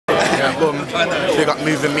Yeah, boom. Big up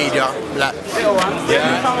moving media. Black.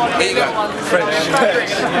 Yeah. Big up Fenchurch.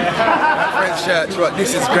 Fenchurch. What?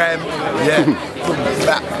 This is Grime. Yeah.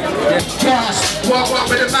 Back. Gas, walk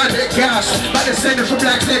with the magic gas. Man is sending from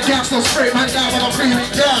blacks, their gas, no spray man down when I'm breathing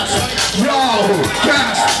gas. Yo,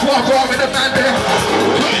 gas, walk with the magic.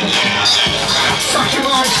 Suck your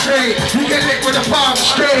arm straight, you get lit with the palm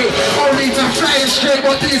straight. Only the flying straight,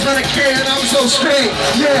 but these men are gay and I'm so straight.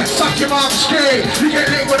 Yeah, suck your arm straight, you get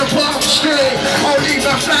lit with the palm straight. Only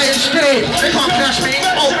the flying straight. They can't flash me,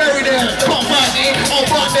 I'll bury them. Can't find me, I'll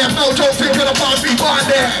burn them. No joke, thinking about me, burn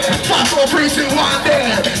them. 5, 4, 3, 2, 1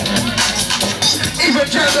 there. Even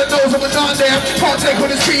Janda knows I'm a done them. Can't take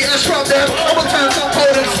on his feet and strum them. I'm a turn some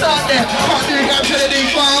cold and start them. Can't do that to the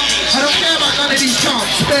farm. I don't care about none of these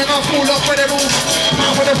chumps. Then I'll pull up when they're all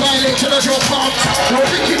man with a violate till I drop pumps. Don't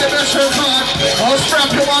think you the best friends hard. I'll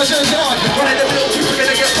scrap your margins hard. One of them little people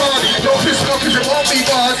gonna get barred. Don't piss me off cause it won't be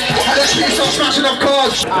bars. And let's please start smashing up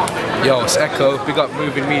cars. Yo, it's Echo, big up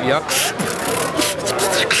moving media.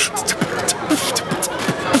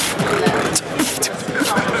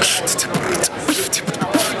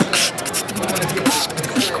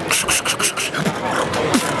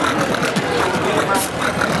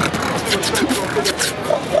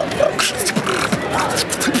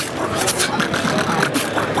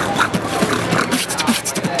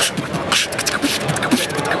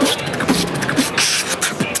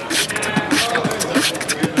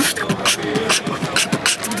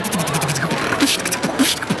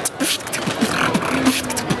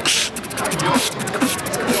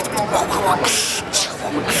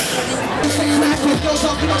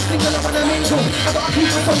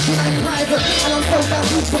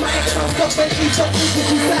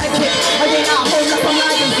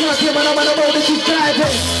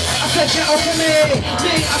 I said get off of me,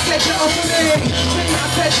 I said get off of me, I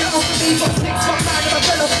said get off of me, got 6 months back and I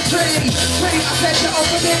fell off the tree. I said get off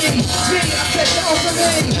of me, I said get off of me,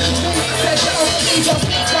 I said get off of me, got 6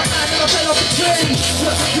 months back and I fell off the tree.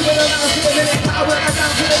 Look, you went around for the minute, I went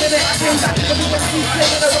around for the minute, I came back, everyone keeps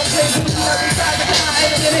playing in the wrong place, you see every side, I came out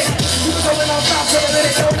in a minute. You were going on south for a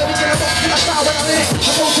minute, don't let me get a box, I found when I'm in it.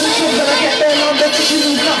 I go to the gym and I get there on the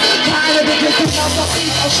issues up. Tired of the business, I'll stop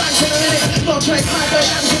eating, I'll stank in a minute. Don't try to find the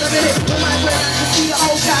hands in a minute. When my way back to see the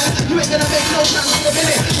whole gang, you ain't gonna make no chance in a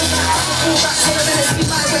minute. When I have to fall back for a minute, see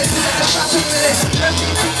my way to get the trap in a minute.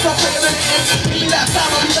 Everything stop in a minute, give me that time,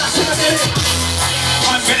 I'll be back in a minute.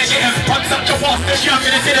 I'm gonna get him, I'm such a bastard, yeah, I'm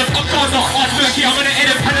gonna hit him. I'm Gaza, I'm Murky, I'm gonna hit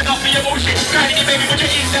him. Had enough of your bullshit, grinding baby, but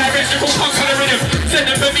you're in there, it's your punk on the rhythm. Send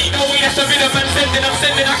them for me, no way, that's the rhythm. I'm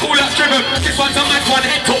sending, I call up Driven. This one's a mad one,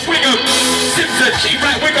 head top Wiggum. Simpson, cheap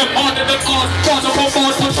right Wiggum, harder than ours. Bars up on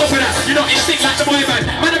bars, on top of that. You're not in sync like the boy man.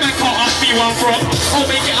 Man can't ask me where I'm from. I'll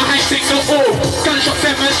make it a high six or all. Gunshot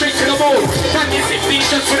 7 straight to the ball. Can you 16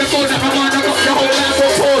 just for the balls at my mind, I've got the whole land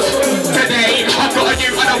for pause. Today, I've got a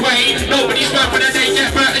new runaway. Nobody's worth for the day,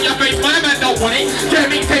 get burnt in your face. My man don't want it.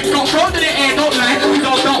 Jeremy tapes got thrown in the air, don't lie. So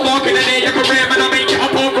I'll start marking the day, your career, man, I'll make it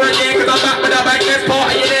up over a year. Cause I'm back with a bag, let's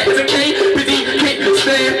party in it. It's a K, busy, kick,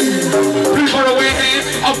 stay. Blue far away here,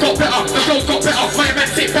 I've got better. The flow's got better. My man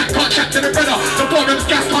sit back, can't chat to the brother. The bottom's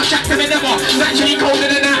gas, can't chat to the never. It's actually colder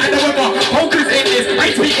than that and the weather. Honkers in this,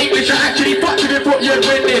 I speak English, I actually fucked you before you'd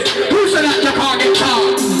win this. Who said that you can't get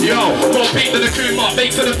charged? Yo, more paint than a Kuma,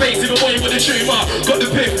 makes to the face, even boy with a tumor. Got the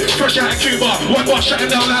piff, fresh out of Cuba. One bar shutting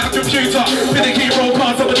down like a computer. Finicky roll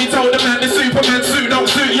card, somebody told the man the Superman suit don't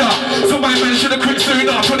suit ya. So my man should've quit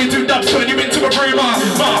sooner. 22 dubs turn you into a rumor.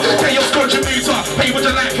 Chaos contributor, pay with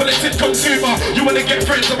your life, collected consumer. You wanna get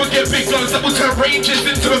friends, I'ma get big guns that will turn ranges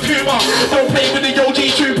into a Puma. Don't play with the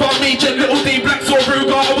OG trooper, me Jet, Little D, Blacks or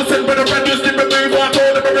Ruger. I was sent with a brand new skin remover. I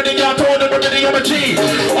told them already, I'm a G.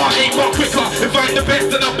 I ain't got quicker, if I ain't the best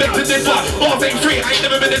then I'm back to differ. Bars ain't free, I ain't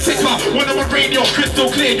never been a ticker. When I'm a radio, crystal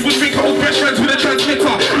clear, you would think I was best friends with a transmitter.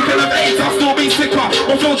 You can have AIDS, I'll still be sicker.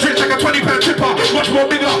 My flow's rich like a 20-pound tripper, much more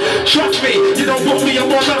bigger. Trust me, you don't want me, I'm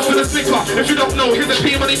more nuts than a snicker. If you don't know, here's a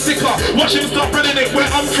P-money sticker. Watch him stop running it where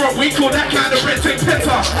I'm from, we call that kind of red tape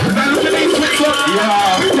petter. Now look at these Twitter.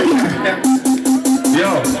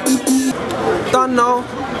 Yo. Don't know,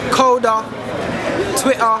 Coda,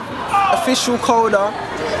 Twitter, official Coda.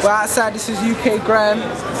 We're outside, this is UK Grime,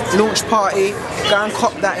 launch party. Go and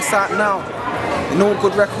cop that, it's out now. In all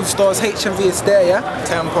good record stores, HMV is there, yeah?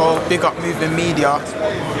 Tempo, big up moving media.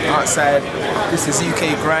 Outside, this is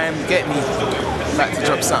UK Grime, get me. Like to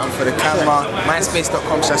drop something for the camera.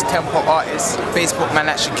 MySpace.com/Tempo Artist. Facebook, man,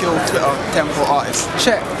 that Shaquille. Twitter, Tempo Artist.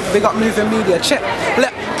 Check, big up moving media, check.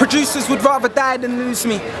 Producers would rather die than lose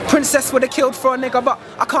me. Princess would have killed for a nigga, but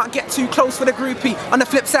I can't get too close for the groupie. On the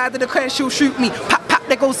flip side of the crane, she'll shoot me. Pap, pap,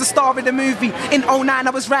 there goes the star of the movie. In '09 I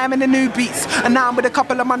was rhyming the new beats, and now I'm with a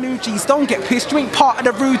couple of my new G's. Don't get pissed, you ain't part of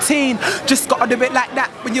the routine. Just gotta do it like that.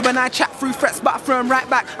 When you and I chat through threats, but I throw them right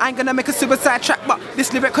back. I ain't gonna make a suicide track, but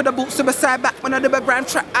this lyric could've brought suicide back. When I do a grand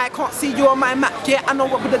track, I can't see you on my map. Yeah, I know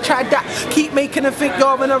I would've tried that. Keep making them think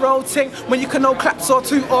you're in a road thing, when you can no claps or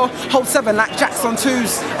two or hold 7 like jacks on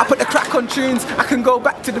 2s. I put the crack on tunes, I can go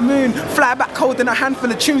back to the moon, fly back holding a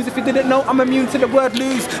handful of tunes. If you didn't know, I'm immune to the word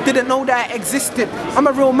lose. Didn't know that it existed. I'm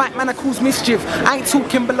a real mic man, I cause mischief. I ain't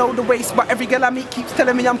talking below the waist, but every girl I meet keeps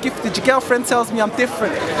telling me I'm gifted. Your girlfriend tells me I'm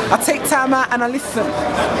different. I take time out and I listen.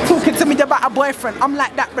 Talking to me about a boyfriend, I'm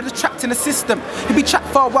like that, but it's trapped in the system. He be trapped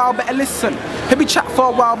for a while, better listen. He be trapped for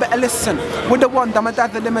a while, better listen. With the wand, I'm a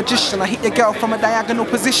dad of the magician. I hit your girl from a diagonal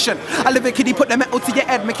position. I live a kiddie, put the metal to your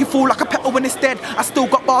head, make you fall like a petal when it's dead. I still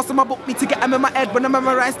got bars in my book, need to get them in my head. When I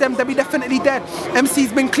memorize them, they'll be definitely dead.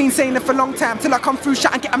 MC's been clean saying it for a long time, till I come through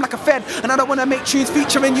shot and get them like a fed. And I don't wanna make tunes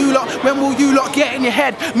featuring you lot. When will you lot get in your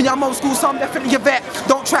head? Me, I'm old school, so I'm definitely a vet.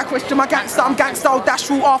 Don't try question my gangster, I'm gangster. I'll dash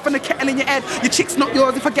through off and the kettle in your head. Your chick's not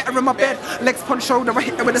yours if I get her in my bed. Legs punch shoulder, I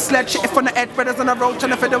hit her with a sled. Shit if on the head, brothers on the road,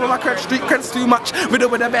 trying to fiddle with my cred. Street cred's too much, riddle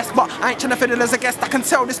with the best, but I ain't trying to fiddle as a guest. I can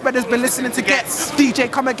tell this brother's been listening to Gets.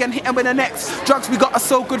 DJ come again, hit him with the next. Drugs we got are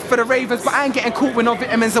so good for the ravers, but I ain't getting caught with no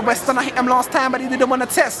vitamins of West. And I hit him last time, but he didn't want to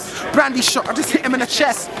test. Brandy shot, I just hit him in the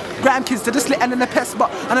chest. Grime kids, they're just little in the pest,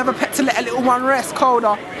 but I never pet to let a little one rest.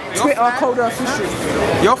 Colder, Twitter, colder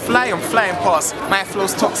official. You're flying past. My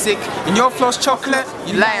flow's toxic, and your flow's chocolate.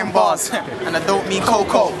 You lying bars, and I don't mean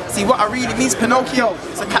cocoa. See what I really mean's Pinocchio.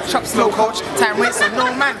 So catch up slow, coach. Time waits on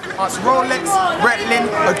no man. Ask Rolex, Bretlin,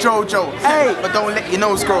 or Jojo. Hey, but don't let your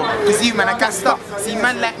nose grow, cause you man are gassed up. See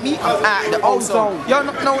man like me, I'm out of the ozone. You're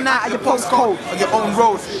not known out of your postcode or your own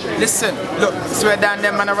road. Listen, look, swear down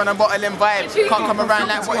them man, I run a bottling vibe. Can't come around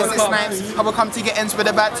like what is this snipes? I will come to get ends with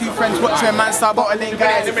about 2 friends. Watch when man start bottling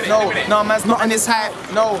guys. No man's not on his hype.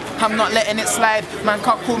 No, I'm not letting it slide. Man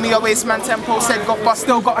can't call me a waste man. Tempo said got bust,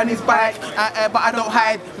 still got on his bike. But I don't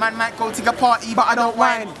hide. Man might go to a party, but I don't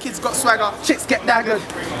whine. Kids got swagger, chicks get daggered.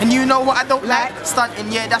 And you know what I don't like?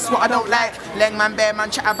 Stunting, yeah, that's what I don't like. Leng man, bear man,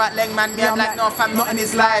 chat about Leng man. Me, I'm like, no, fam, not in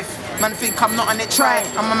his life. Man think I'm not on it, try.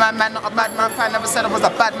 I'm a man, not a bad man. Fan never said I was a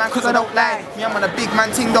bad man, cause I don't lie. Me, I'm on a big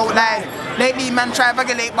man ting, don't lie. Lately, man, try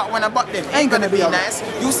regulate, but when I butt them, ain't gonna be nice.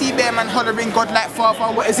 You see bear man hollering God like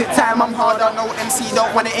father. What is it time? I'm harder. No MC,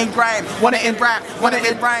 don't want it in grime. Want it in rap, want it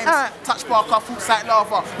in rhymes. Touch Barker, fruits like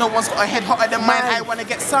lava. No one's got a head hotter than mine. I wanna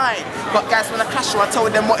get signed. But guys, when I clash you, I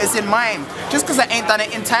told them what is in mine. Just cause I ain't done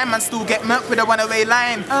it in time, man, still get murked with a one-away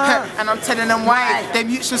line. And I'm telling them why. Them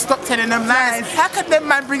youths should stop telling them lies. How could them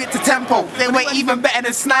man bring it to tempo? They were even better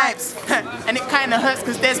than Snipes. And it kinda hurts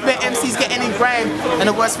cause there's better MCs getting in grime. And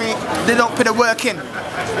the worst thing, they don't put the work in.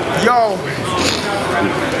 Yo.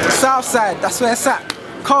 Southside, that's where it's at.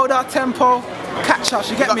 Colder, tempo, catch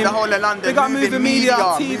us, you get me? The whole of London. Big up moving media,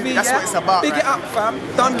 TV, that's what it's about. Big it up, fam.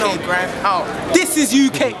 Done okay, know. Grime out. This is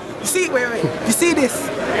UK. You see, wait. You see this?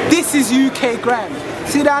 This is UK Grime.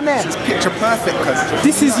 See down there? This is picture perfect, cuz.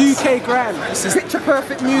 This is UK Grime. This is picture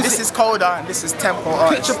perfect music. This is Colder and this is Tempo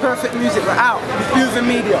Artists. Picture perfect music. We're out. Moving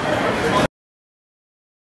media.